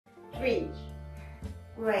3.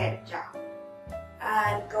 Great job.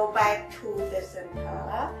 And go back to the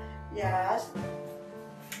center. Yes.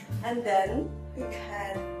 And then we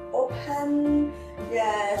can open,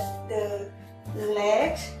 yes, the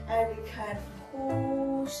legs, and we can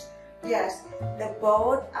push, yes, the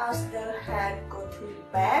both as the hand go to the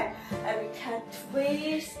back, and we can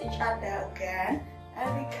twist each other again,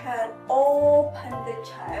 and we can open the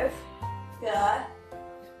chest. Yeah.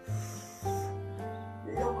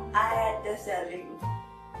 Look at the ceiling.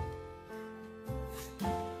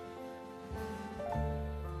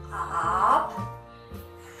 Up,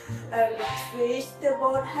 and we twist the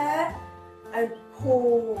both hand and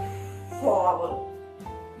pull forward.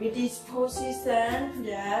 With this position,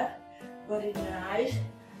 yeah, very nice.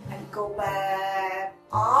 And go back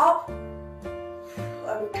up,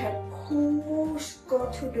 and we can push,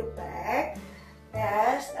 go to the back,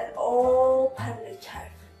 yes, and open the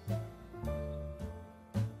chest.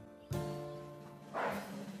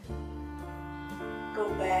 Go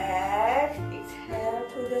back, exhale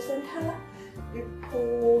to the center. We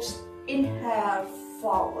push, inhale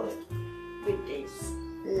forward with this.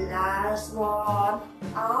 Last one,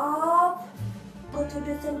 up, go to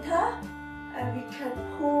the center, and we can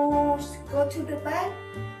push, go to the back,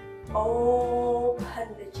 open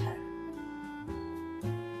the chest.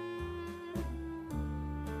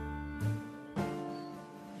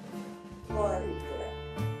 Very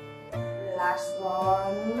good. Last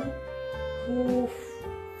one, move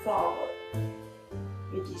forward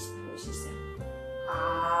with this position.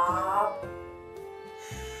 Up.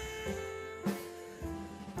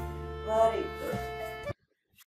 Very good.